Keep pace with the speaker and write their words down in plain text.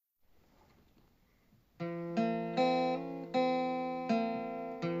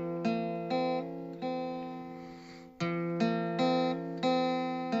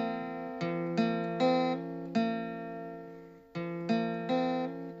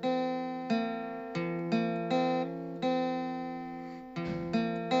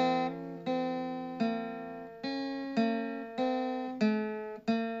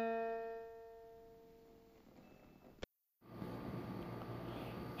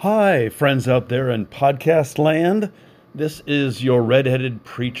Hi, friends out there in podcast land. This is your redheaded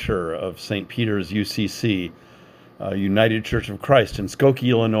preacher of St. Peter's UCC, United Church of Christ in Skokie,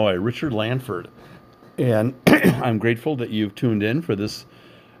 Illinois, Richard Lanford. And I'm grateful that you've tuned in for this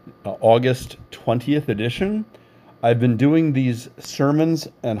August 20th edition. I've been doing these sermons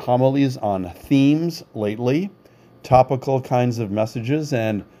and homilies on themes lately, topical kinds of messages,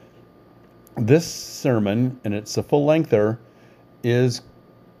 and this sermon, and it's a full-lengther, is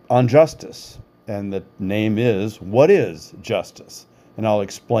on justice, and the name is, What is Justice? And I'll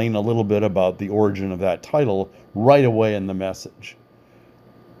explain a little bit about the origin of that title right away in the message.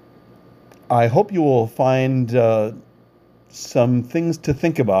 I hope you will find some things to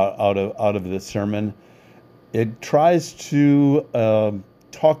think about out of this sermon. It tries to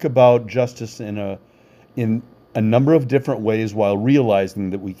talk about justice in a number of different ways while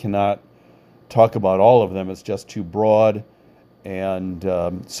realizing that we cannot talk about all of them. It's just too broad. And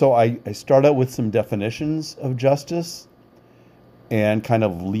so I start out with some definitions of justice and kind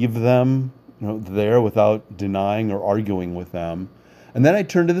of leave them there without denying or arguing with them. And then I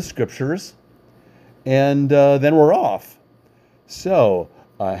turn to the scriptures, and then we're off. So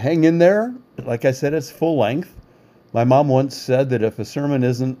hang in there. Like I said, it's full length. My mom once said that if a sermon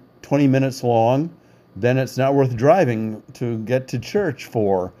isn't 20 minutes long, then it's not worth driving to get to church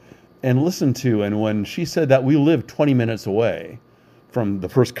for and listen to. And when she said that, we lived 20 minutes away from the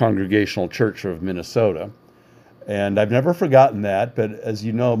First Congregational Church of Minnesota. And I've never forgotten that, but as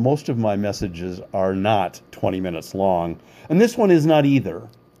you know, most of my messages are not 20 minutes long. And this one is not either.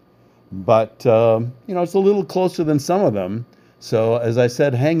 But, it's a little closer than some of them. So as I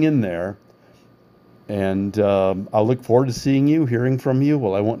said, hang in there. And I'll look forward to seeing you, hearing from you.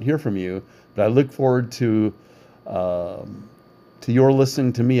 Well, I won't hear from you, but I look forward to your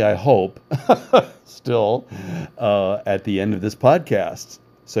listening to me, I hope, still, at the end of this podcast.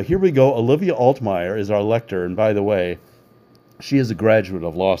 So here we go. Olivia Altmeyer is our lector. And by the way, she is a graduate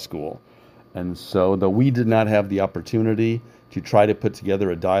of law school. And so though we did not have the opportunity to try to put together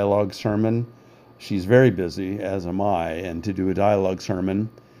a dialogue sermon, she's very busy, as am I. And to do a dialogue sermon,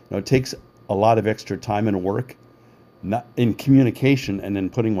 it takes a lot of extra time and work, not in communication and in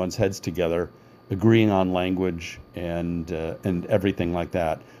putting one's heads together, agreeing on language and everything like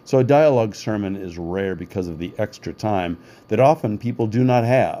that. So a dialogue sermon is rare because of the extra time that often people do not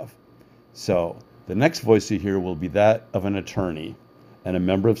have. So the next voice you hear will be that of an attorney and a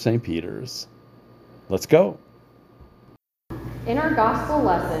member of St. Peter's. Let's go. In our gospel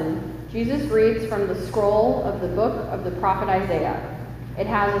lesson, Jesus reads from the scroll of the book of the prophet Isaiah. It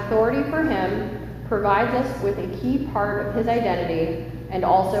has authority for him, provides us with a key part of his identity and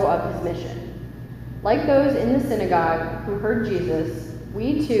also of his mission. Like those in the synagogue who heard Jesus,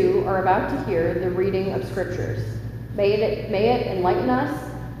 we too are about to hear the reading of scriptures. May it enlighten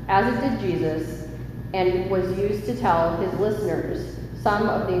us, as it did Jesus, and was used to tell his listeners some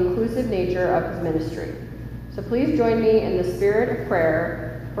of the inclusive nature of his ministry. So please join me in the spirit of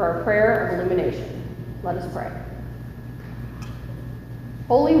prayer for our prayer of illumination. Let us pray.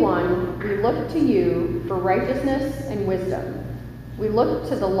 Holy One, we look to you for righteousness and wisdom. We look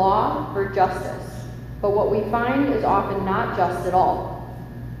to the law for justice. But what we find is often not just at all.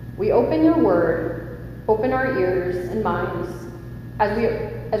 We open your word, open our ears and minds. As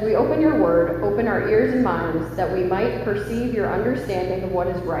we open your word, open our ears and minds that we might perceive your understanding of what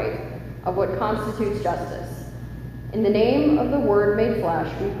is right, of what constitutes justice. In the name of the Word made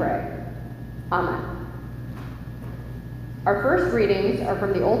flesh, we pray. Amen. Our first readings are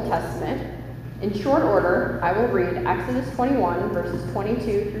from the Old Testament. In short order, I will read Exodus 21, verses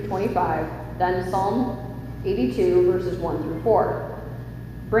 22 through 25, then Psalm 82, verses 1 through 4.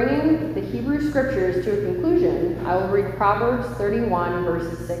 Bringing the Hebrew scriptures to a conclusion, I will read Proverbs 31,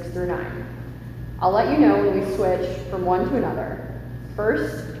 verses 6 through 9. I'll let you know when we switch from one to another.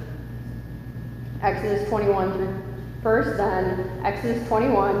 First, Exodus 21,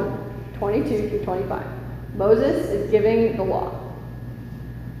 22 through 25. Moses is giving the law.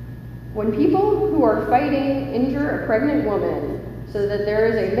 When people who are fighting injure a pregnant woman so that there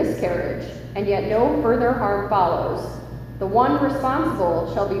is a miscarriage, and yet no further harm follows, the one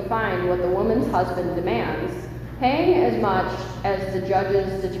responsible shall be fined what the woman's husband demands, paying as much as the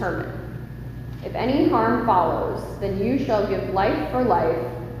judges determine. If any harm follows, then you shall give life for life,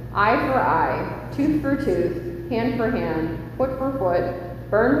 eye for eye, tooth for tooth, hand for hand, foot for foot,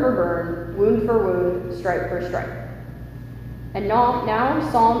 burn for burn, wound for wound, stripe for stripe. And now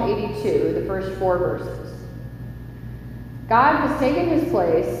Psalm 82, the first 4 verses. God has taken his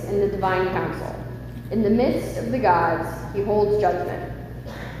place in the divine council. In the midst of the gods, he holds judgment.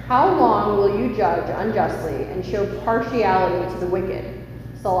 How long will you judge unjustly and show partiality to the wicked?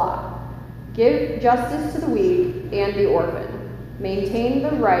 Salah. Give justice to the weak and the orphan. Maintain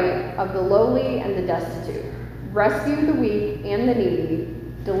the right of the lowly and the destitute. Rescue the weak and the needy.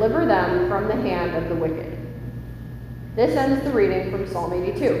 Deliver them from the hand of the wicked. This ends the reading from Psalm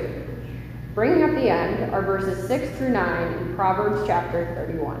 82. Bringing up the end are verses 6 through 9 in Proverbs chapter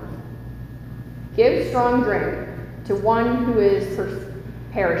 31. Give strong drink to one who is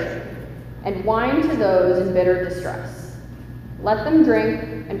perishing, and wine to those in bitter distress. Let them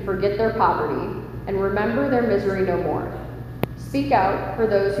drink and forget their poverty, and remember their misery no more. Speak out for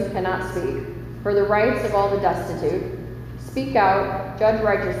those who cannot speak, for the rights of all the destitute. Speak out, judge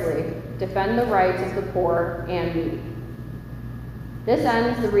righteously, defend the rights of the poor and needy. This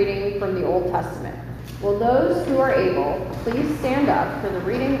ends the reading from the Old Testament. Will those who are able please stand up for the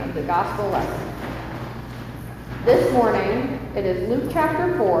reading of the gospel lesson? This morning, it is Luke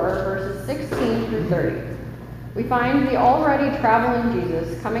chapter 4, verses 16 through 30. We find the already traveling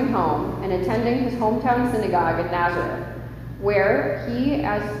Jesus coming home and attending his hometown synagogue in Nazareth, where he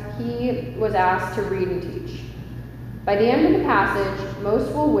was asked to read and teach. By the end of the passage,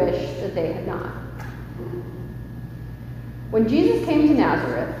 most will wish that they had not. When Jesus came to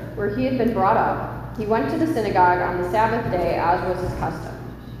Nazareth, where he had been brought up, he went to the synagogue on the Sabbath day, as was his custom.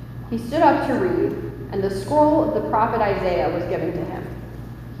 He stood up to read, and the scroll of the prophet Isaiah was given to him.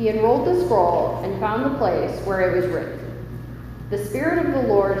 He unrolled the scroll and found the place where it was written, "The Spirit of the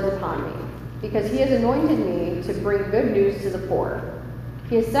Lord is upon me, because he has anointed me to bring good news to the poor.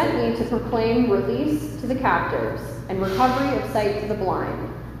 He has sent me to proclaim release to the captives and recovery of sight to the blind,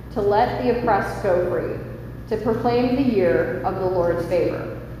 to let the oppressed go free, to proclaim the year of the Lord's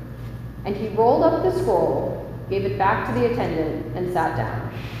favor." And he rolled up the scroll, gave it back to the attendant, and sat down.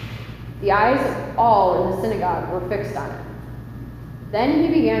 The eyes of all in the synagogue were fixed on him. Then he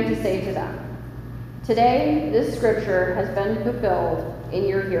began to say to them, "Today this scripture has been fulfilled in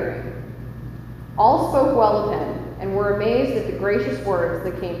your hearing." All spoke well of him and were amazed at the gracious words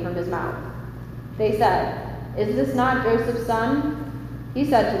that came from his mouth. They said, "Is this not Joseph's son?" He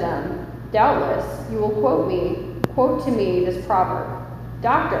said to them, "Doubtless you will quote to me this proverb,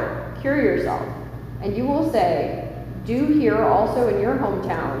 'Doctor, cure yourself,' and you will say, 'Do here also in your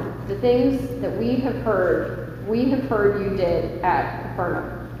hometown the things that we have heard you did at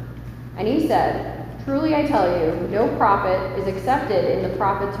Capernaum.' And he said, 'Truly I tell you, no prophet is accepted in the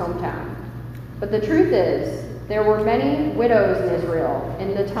prophet's hometown. But the truth is, there were many widows in Israel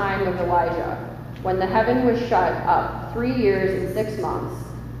in the time of Elijah, when the heaven was shut up 3 years and 6 months,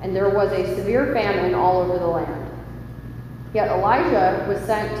 and there was a severe famine all over the land. Yet Elijah was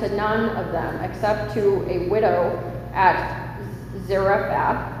sent to none of them except to a widow at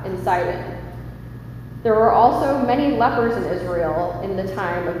Zarephath in Sidon. There were also many lepers in Israel in the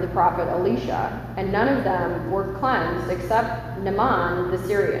time of the prophet Elisha, and none of them were cleansed except Naaman the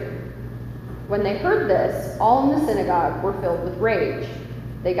Syrian. When they heard this, all in the synagogue were filled with rage.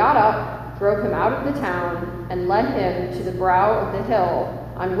 They got up, drove him out of the town, and led him to the brow of the hill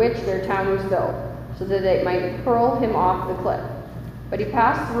on which their town was built, so that they might hurl him off the cliff. But he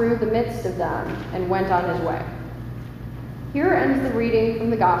passed through the midst of them and went on his way. Here ends the reading from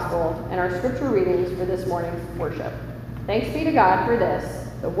the Gospel and our scripture readings for this morning's worship. Thanks be to God for this,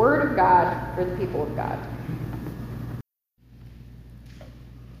 the Word of God for the people of God.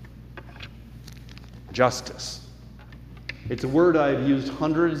 Justice. It's a word I've used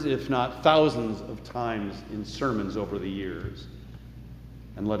hundreds, if not thousands, of times in sermons over the years.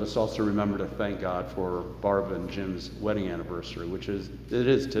 And let us also remember to thank God for Barb and Jim's wedding anniversary, it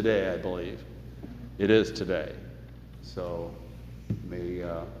is today, I believe. It is today. So may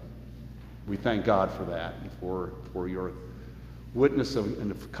we thank God for that and for your witness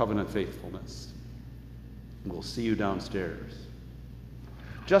and covenant faithfulness. We'll see you downstairs.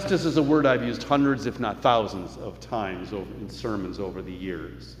 Justice is a word I've used hundreds, if not thousands, of times in sermons over the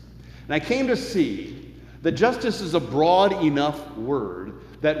years. And I came to see that justice is a broad enough word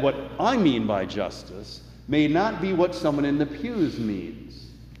that what I mean by justice may not be what someone in the pews means.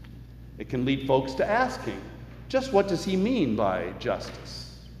 It can lead folks to asking, just what does he mean by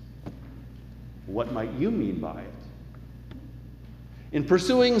justice? What might you mean by it? In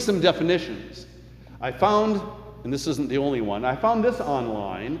pursuing some definitions, I found, and this isn't the only one, I found this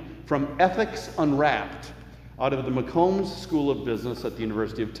online from Ethics Unwrapped out of the McCombs School of Business at the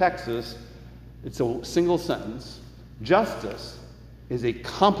University of Texas. It's a single sentence. Justice is a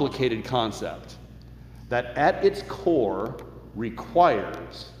complicated concept that at its core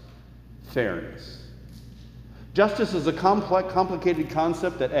requires fairness. Justice is a complicated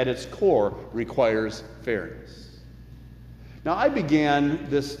concept that at its core requires fairness. Now, I began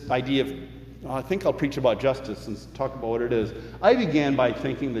this idea of I think I'll preach about justice and talk about what it is. I began by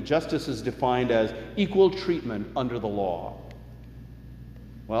thinking that justice is defined as equal treatment under the law.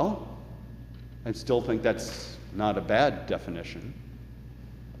 Well, I still think that's not a bad definition.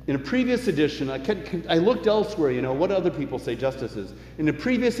 In a previous edition, I looked elsewhere, what other people say justice is. In a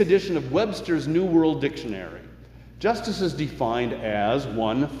previous edition of Webster's New World Dictionary, justice is defined as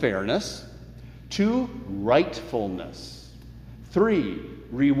 1, fairness, 2, rightfulness, 3,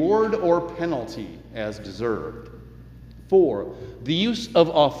 reward or penalty as deserved, 4, the use of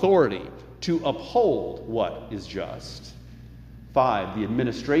authority to uphold what is just, 5, the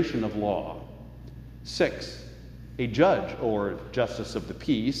administration of law, 6, a judge or justice of the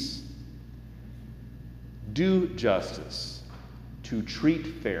peace, do justice, to treat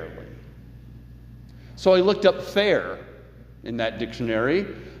fairly. So I looked up fair in that dictionary,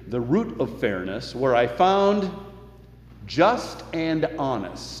 the root of fairness, where I found just and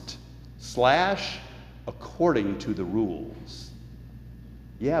honest / according to the rules.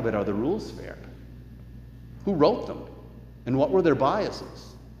 Yeah, but are the rules fair? Who wrote them? And what were their biases?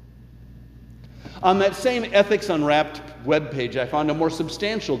 On that same Ethics Unwrapped webpage, I found a more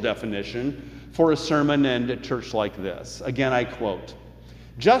substantial definition for a sermon and a church like this. Again, I quote,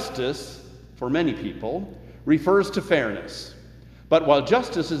 "Justice, for many people, refers to fairness. But while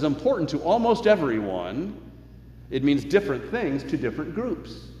justice is important to almost everyone, it means different things to different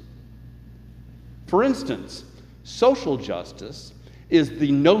groups. For instance, social justice is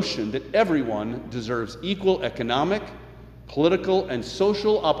the notion that everyone deserves equal economic, political, and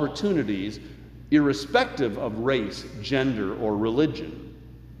social opportunities irrespective of race, gender, or religion.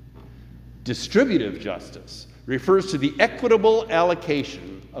 Distributive justice refers to the equitable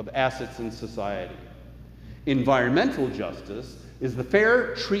allocation of assets in society. Environmental justice is the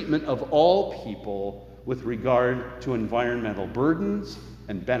fair treatment of all people with regard to environmental burdens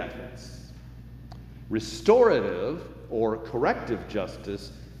and benefits. Restorative or corrective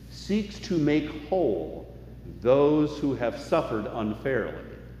justice seeks to make whole those who have suffered unfairly.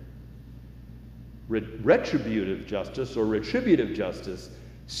 Retributive justice or retributive justice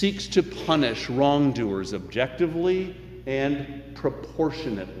seeks to punish wrongdoers objectively and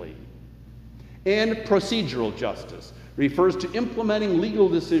proportionately. And procedural justice refers to implementing legal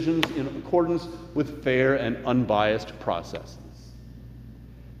decisions in accordance with fair and unbiased processes.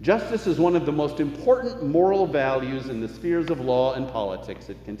 Justice is one of the most important moral values in the spheres of law and politics,"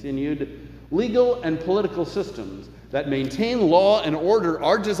 it continued. "Legal and political systems that maintain law and order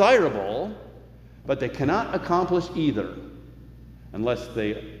are desirable, but they cannot accomplish either unless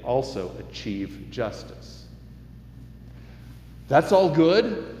they also achieve justice." That's all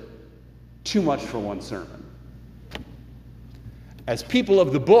good. Too much for one sermon. As people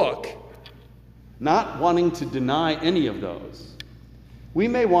of the book, not wanting to deny any of those, we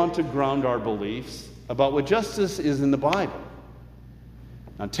may want to ground our beliefs about what justice is in the Bible.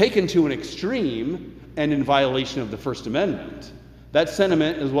 Now, taken to an extreme and in violation of the First Amendment, that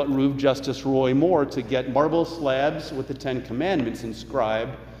sentiment is what moved Justice Roy Moore to get marble slabs with the 10 Commandments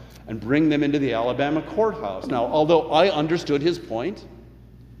inscribed and bring them into the Alabama courthouse. Now, although I understood his point,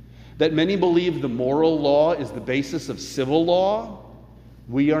 that many believe the moral law is the basis of civil law,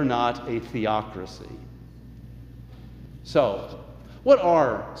 we are not a theocracy. So, what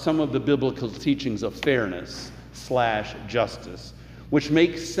are some of the biblical teachings of fairness / justice which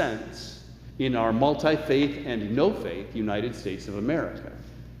make sense in our multi-faith and no-faith United States of America,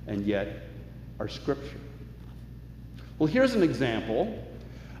 and yet are Scripture? Well, here's an example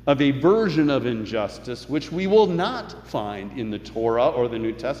of a version of injustice which we will not find in the Torah or the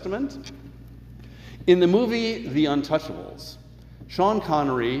New Testament. In the movie The Untouchables, Sean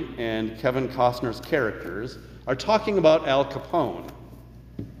Connery and Kevin Costner's characters are talking about Al Capone.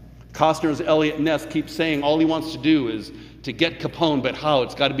 Costner's Elliot Ness keeps saying all he wants to do is to get Capone, but how?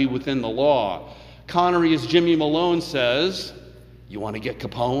 It's got to be within the law. Connery's Jimmy Malone says, "You want to get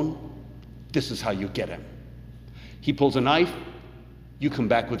Capone? This is how you get him. He pulls a knife, you come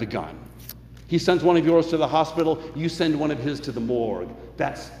back with a gun. He sends one of yours to the hospital, you send one of his to the morgue.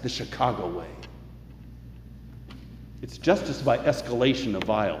 That's the Chicago way." It's justice by escalation of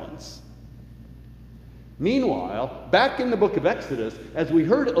violence. Meanwhile, back in the book of Exodus, as we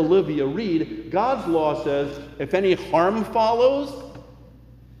heard Olivia read, God's law says, if any harm follows,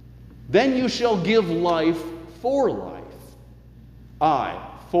 then you shall give life for life. Eye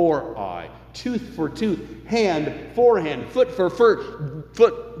for eye, tooth for tooth, hand for hand, foot for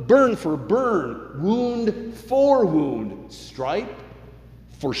foot, burn for burn, wound for wound, stripe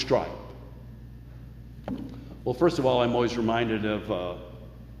for stripe. Well, first of all, I'm always reminded of,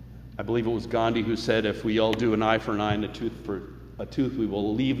 I believe it was Gandhi who said, if we all do an eye for an eye and a tooth for a tooth, we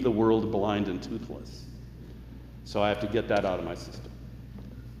will leave the world blind and toothless. So I have to get that out of my system.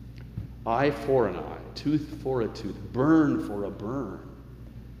 Eye for an eye, tooth for a tooth, burn for a burn.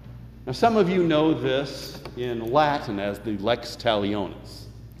 Now, some of you know this in Latin as the lex talionis.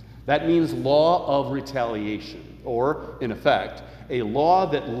 That means law of retaliation, or, in effect, a law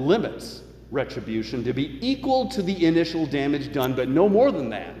that limits retribution to be equal to the initial damage done, but no more than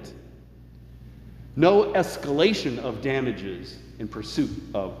that. No escalation of damages in pursuit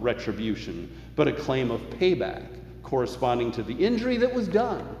of retribution, but a claim of payback corresponding to the injury that was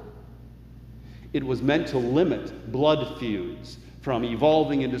done. It was meant to limit blood feuds from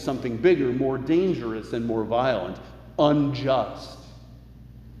evolving into something bigger, more dangerous, and more violent, unjust.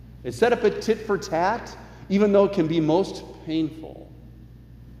 It set up a tit for tat, even though it can be most painful.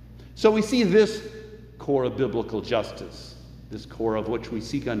 So we see this core of biblical justice, this core of which we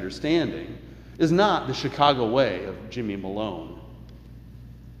seek understanding, is not the Chicago way of Jimmy Malone.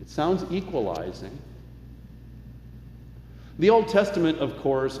 It sounds equalizing. The Old Testament, of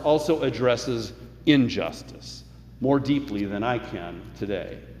course, also addresses injustice more deeply than I can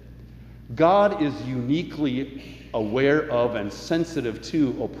today. God is uniquely aware of and sensitive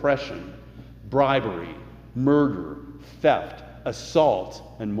to oppression, bribery, murder, theft, assault,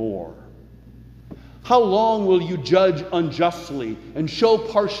 and more. How long will you judge unjustly and show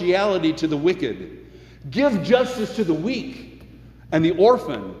partiality to the wicked? Give justice to the weak and the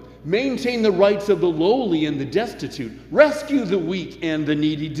orphan. Maintain the rights of the lowly and the destitute. Rescue the weak and the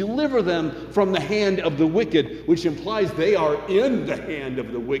needy. Deliver them from the hand of the wicked, which implies they are in the hand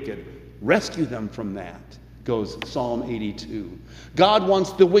of the wicked. Rescue them from that, goes Psalm 82. God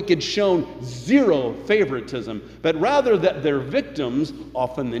wants the wicked shown zero favoritism, but rather that their victims,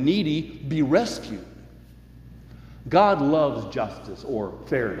 often the needy, be rescued. God loves justice or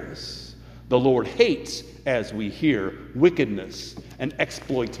fairness. The Lord hates, as we hear, wickedness and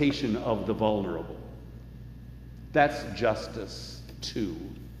exploitation of the vulnerable. That's justice, too,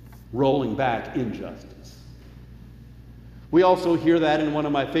 rolling back injustice. We also hear that in one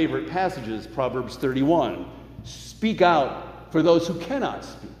of my favorite passages, Proverbs 31. Speak out for those who cannot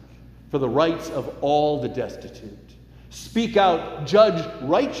speak, for the rights of all the destitute. Speak out, judge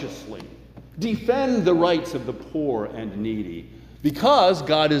righteously. Defend the rights of the poor and needy. Because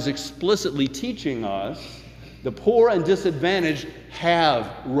God is explicitly teaching us the poor and disadvantaged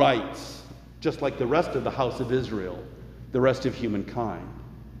have rights, just like the rest of the house of Israel, the rest of humankind.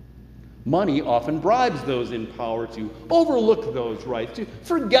 Money often bribes those in power to overlook those rights, to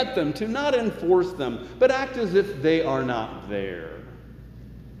forget them, to not enforce them, but act as if they are not there.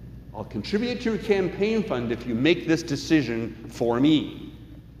 I'll contribute to your campaign fund if you make this decision for me.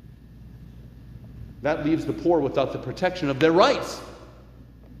 That leaves the poor without the protection of their rights.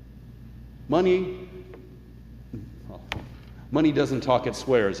 Money doesn't talk, it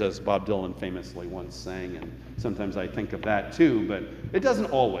swears, as Bob Dylan famously once sang, and sometimes I think of that too, but it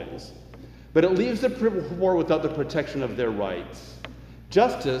doesn't always. But it leaves the poor without the protection of their rights.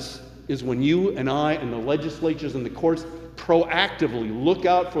 Justice is when you and I and the legislatures and the courts proactively look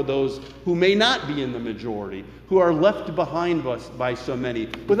out for those who may not be in the majority, who are left behind us by so many,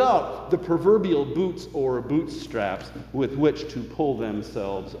 without the proverbial boots or bootstraps with which to pull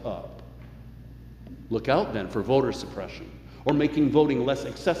themselves up. Look out then for voter suppression, or making voting less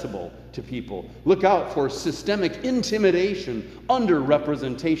accessible to people. Look out for systemic intimidation,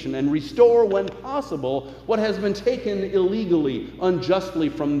 underrepresentation, and restore, when possible, what has been taken illegally, unjustly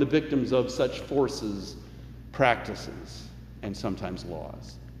from the victims of such forces, practices, and sometimes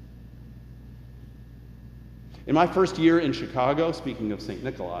laws. In my first year in Chicago, speaking of St.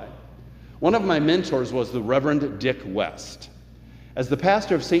 Nikolai, one of my mentors was the Reverend Dick West. As the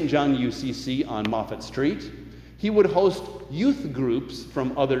pastor of St. John UCC on Moffett Street, he would host youth groups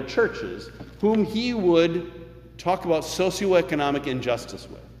from other churches whom he would talk about socioeconomic injustice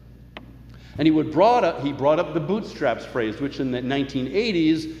with. And he brought up the bootstraps phrase, which in the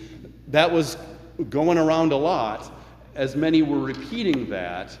 1980s, that was going around a lot, as many were repeating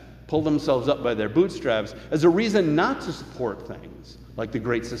that, pull themselves up by their bootstraps, as a reason not to support things like the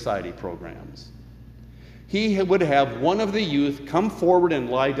Great Society programs. He would have one of the youth come forward and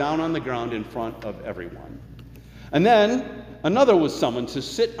lie down on the ground in front of everyone. And then another was summoned to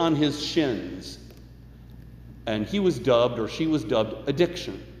sit on his shins, and he was dubbed, or she was dubbed,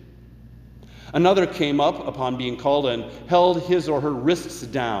 addiction. Another came up upon being called and held his or her wrists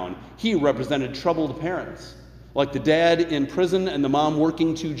down. He represented troubled parents, like the dad in prison and the mom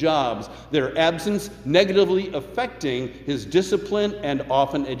working 2 jobs, their absence negatively affecting his discipline and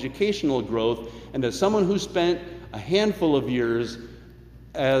often educational growth, and as someone who spent a handful of years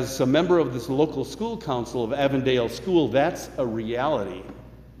As a member of this local school council of Avondale School, that's a reality.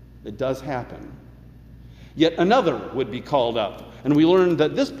 It does happen. Yet another would be called up, and we learned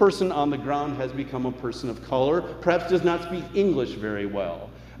that this person on the ground has become a person of color, perhaps does not speak English very well,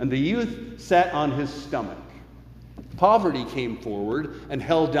 and the youth sat on his stomach. Poverty came forward and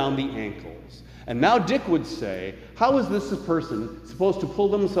held down the ankles. And now Dick would say, how is this person supposed to pull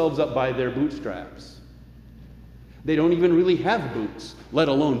themselves up by their bootstraps? They don't even really have boots, let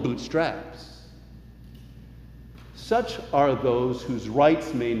alone bootstraps. Such are those whose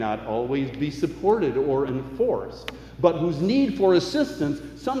rights may not always be supported or enforced, but whose need for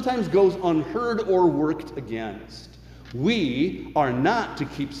assistance sometimes goes unheard or worked against. We are not to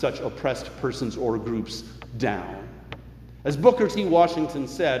keep such oppressed persons or groups down. As Booker T. Washington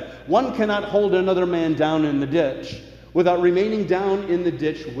said, one cannot hold another man down in the ditch without remaining down in the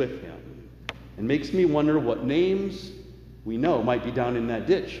ditch with him. It makes me wonder what names we know might be down in that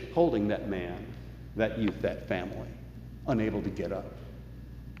ditch, holding that man, that youth, that family, unable to get up,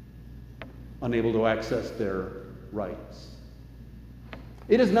 unable to access their rights.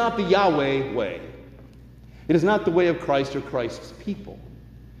 It is not the Yahweh way. It is not the way of Christ or Christ's people.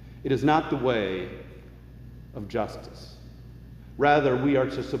 It is not the way of justice. Rather, we are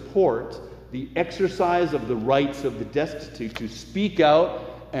to support the exercise of the rights of the destitute, to speak out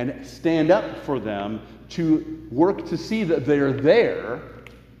and stand up for them, to work to see that they're there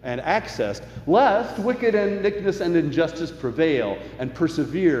and accessed, lest wickedness and injustice prevail and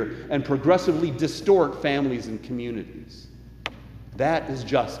persevere and progressively distort families and communities. That is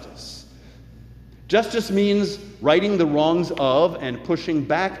justice. Justice means righting the wrongs of and pushing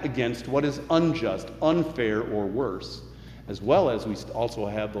back against what is unjust, unfair, or worse, as well as we also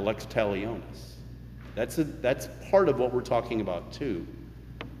have the lex talionis. That's part of what we're talking about too.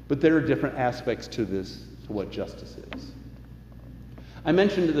 But there are different aspects to this, to what justice is. I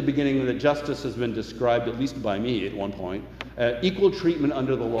mentioned at the beginning that justice has been described, at least by me at one point, equal treatment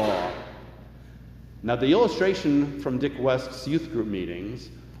under the law. Now, the illustration from Dick West's youth group meetings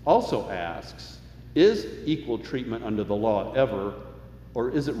also asks, is equal treatment under the law ever, or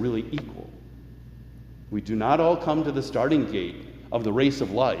is it really equal? We do not all come to the starting gate of the race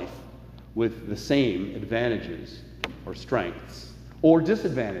of life with the same advantages or strengths or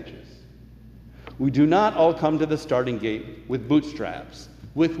disadvantages. We do not all come to the starting gate with bootstraps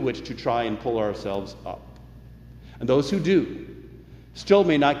with which to try and pull ourselves up. And those who do still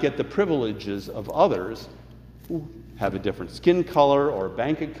may not get the privileges of others who have a different skin color or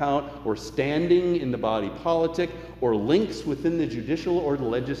bank account or standing in the body politic or links within the judicial or the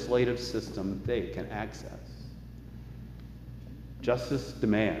legislative system they can access. Justice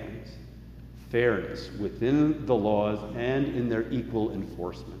demands fairness within the laws and in their equal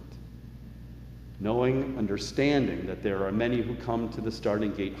enforcement. Knowing, understanding that there are many who come to the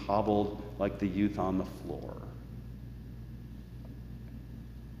starting gate hobbled like the youth on the floor.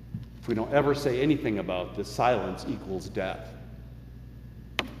 If we don't ever say anything about this, silence equals death.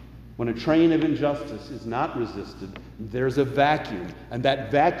 When a train of injustice is not resisted, there's a vacuum, and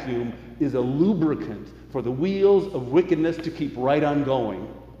that vacuum is a lubricant for the wheels of wickedness to keep right on going.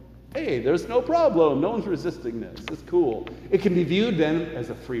 Hey, there's no problem. No one's resisting this. It's cool. It can be viewed then as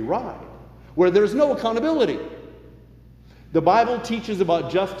a free ride, where there's no accountability. The Bible teaches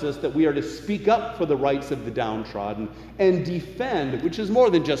about justice that we are to speak up for the rights of the downtrodden and defend, which is more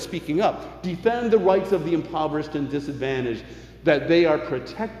than just speaking up, defend the rights of the impoverished and disadvantaged, that they are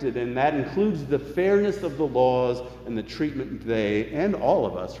protected, and that includes the fairness of the laws and the treatment they and all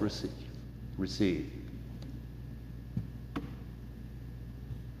of us receive.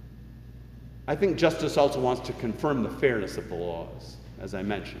 I think justice also wants to confirm the fairness of the laws, as I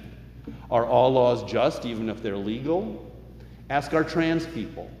mentioned. Are all laws just, even if they're legal? Ask our trans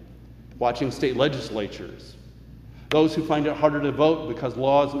people watching state legislatures, those who find it harder to vote because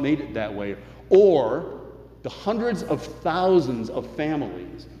laws made it that way, or the hundreds of thousands of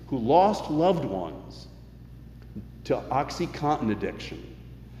families who lost loved ones to OxyContin addiction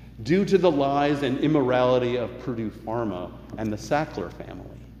due to the lies and immorality of Purdue Pharma and the Sackler family.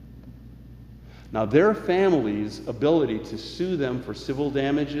 Now, their family's ability to sue them for civil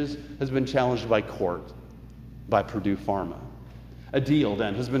damages has been challenged by court, by Purdue Pharma. A deal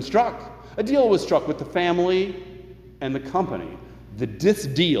then has been struck. A deal was struck with the family and the company. This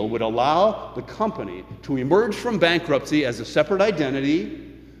deal would allow the company to emerge from bankruptcy as a separate identity,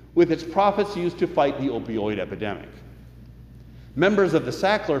 with its profits used to fight the opioid epidemic. Members of the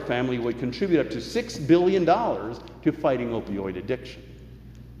Sackler family would contribute up to $6 billion to fighting opioid addiction.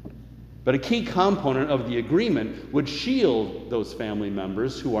 But a key component of the agreement would shield those family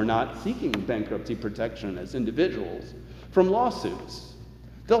members who are not seeking bankruptcy protection as individuals from lawsuits.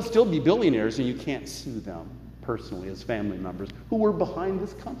 They'll still be billionaires, and you can't sue them personally as family members who were behind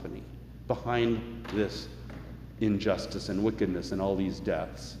this company, behind this injustice and wickedness and all these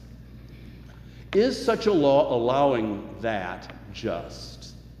deaths. Is such a law allowing that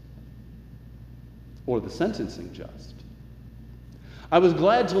just? Or the sentencing just? I was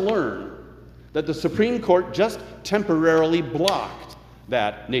glad to learn that the Supreme Court just temporarily blocked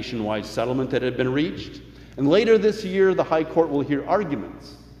that nationwide settlement that had been reached. And later this year, the High Court will hear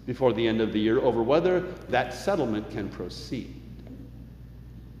arguments before the end of the year over whether that settlement can proceed.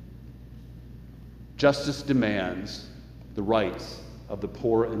 Justice demands the rights of the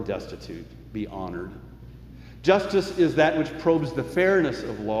poor and destitute be honored. Justice is that which probes the fairness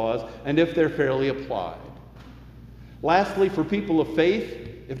of laws and if they're fairly applied. Lastly, for people of faith,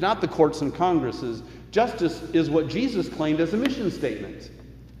 if not the courts and Congresses, justice is what Jesus claimed as a mission statement.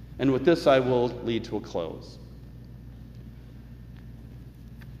 And with this, I will lead to a close.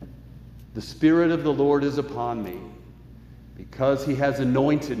 The Spirit of the Lord is upon me, because he has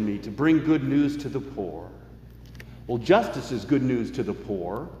anointed me to bring good news to the poor. Well, justice is good news to the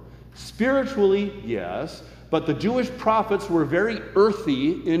poor. Spiritually, yes, but the Jewish prophets were very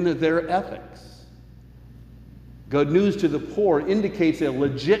earthy in their ethics. Good news to the poor indicates a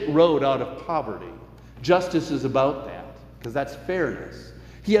legit road out of poverty. Justice is about that, because that's fairness.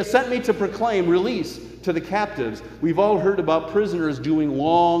 He has sent me to proclaim release to the captives. We've all heard about prisoners doing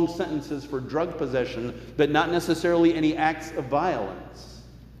long sentences for drug possession, but not necessarily any acts of violence.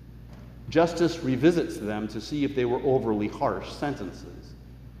 Justice revisits them to see if they were overly harsh sentences.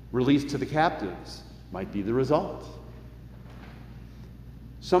 Release to the captives might be the result.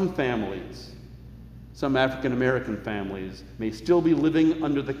 Some families, some African American families, may still be living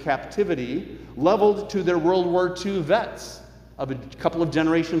under the captivity leveled to their World War II vets of a couple of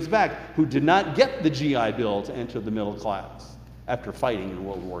generations back who did not get the GI Bill to enter the middle class after fighting in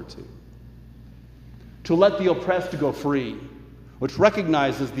World War II. To let the oppressed go free, which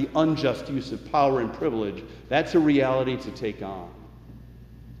recognizes the unjust use of power and privilege, that's a reality to take on.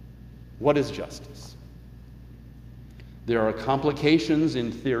 What is justice? There are complications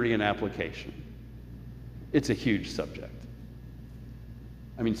in theory and application. It's a huge subject.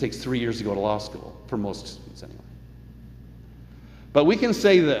 I mean, it takes 3 years to go to law school, for most students anyway. But we can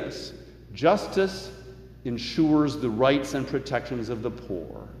say this: justice ensures the rights and protections of the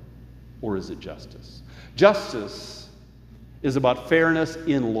poor. Or is it justice? Justice is about fairness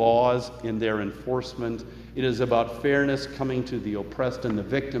in laws, in their enforcement. It is about fairness coming to the oppressed and the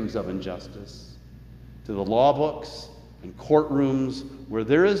victims of injustice, to the law books and courtrooms where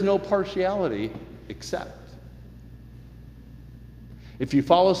there is no partiality except. If you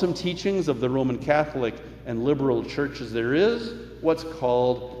follow some teachings of the Roman Catholic and liberal churches, there is what's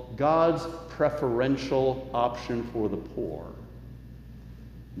called God's preferential option for the poor.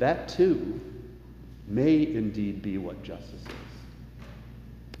 That too may indeed be what justice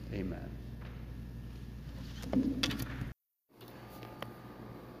is. Amen.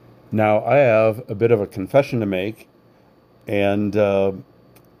 Now, I have a bit of a confession to make, and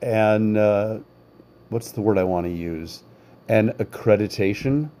what's the word I want to use? An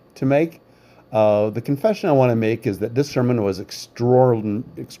accreditation to make. The confession I want to make is that this sermon was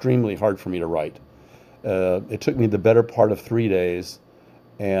extremely hard for me to write. It took me the better part of 3 days,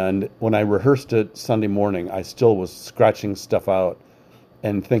 and when I rehearsed it Sunday morning, I still was scratching stuff out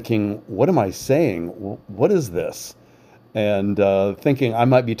and thinking, what am I saying? What is this? And thinking I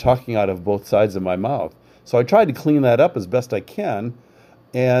might be talking out of both sides of my mouth. So I tried to clean that up as best I can,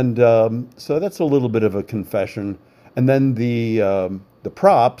 and so that's a little bit of a confession. And then the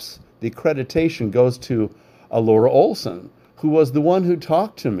props, the accreditation goes to Laura Olson, who was the one who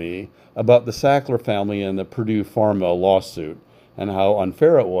talked to me about the Sackler family and the Purdue Pharma lawsuit, and how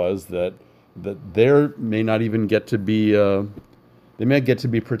unfair it was that they may not even get to be they may get to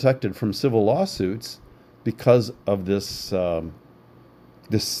be protected from civil lawsuits because of this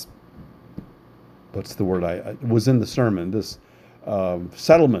this what's the word I was in the sermon, this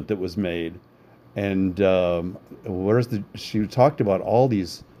settlement that was made. And she talked about all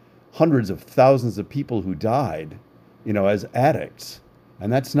these hundreds of thousands of people who died, as addicts.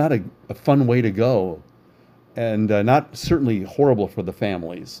 And that's not a fun way to go. And not certainly horrible for the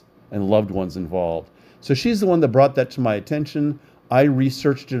families and loved ones involved. So she's the one that brought that to my attention. I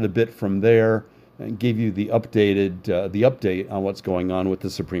researched it a bit from there and gave you the update on what's going on with the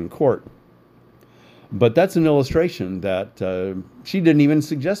Supreme Court. But that's an illustration that she didn't even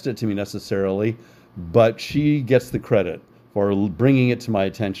suggest it to me necessarily, but she gets the credit for bringing it to my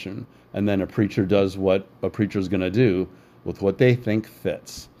attention. And then a preacher does what a preacher is going to do with what they think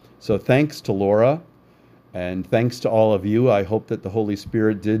fits. So thanks to Laura, And thanks to all of you. I hope that the Holy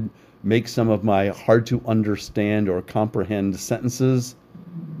Spirit did make some of my hard to understand or comprehend sentences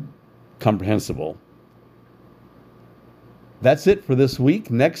comprehensible. That's it for this week.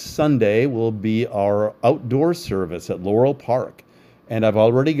 Next Sunday will be our outdoor service at Laurel Park. And I've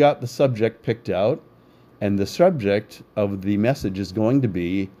already got the subject picked out. And the subject of the message is going to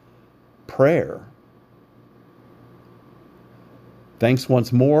be prayer. Thanks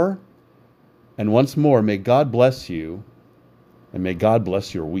once more. And once more, may God bless you, and may God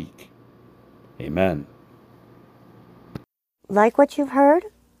bless your week. Amen. Like what you've heard?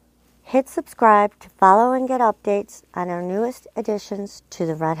 Hit subscribe to follow and get updates on our newest additions to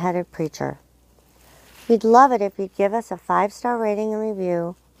The Red-Headed Preacher. We'd love it if you'd give us a 5-star rating and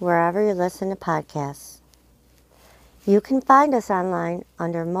review wherever you listen to podcasts. You can find us online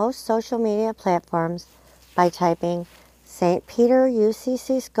under most social media platforms by typing St. Peter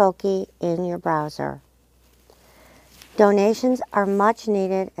UCC Skokie in your browser. Donations are much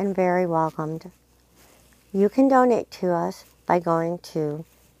needed and very welcomed. You can donate to us by going to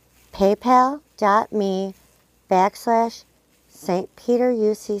paypal.me/St. Peter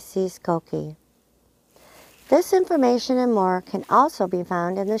UCC Skokie. This information and more can also be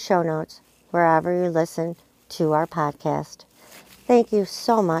found in the show notes wherever you listen to our podcast. Thank you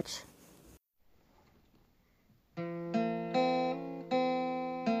so much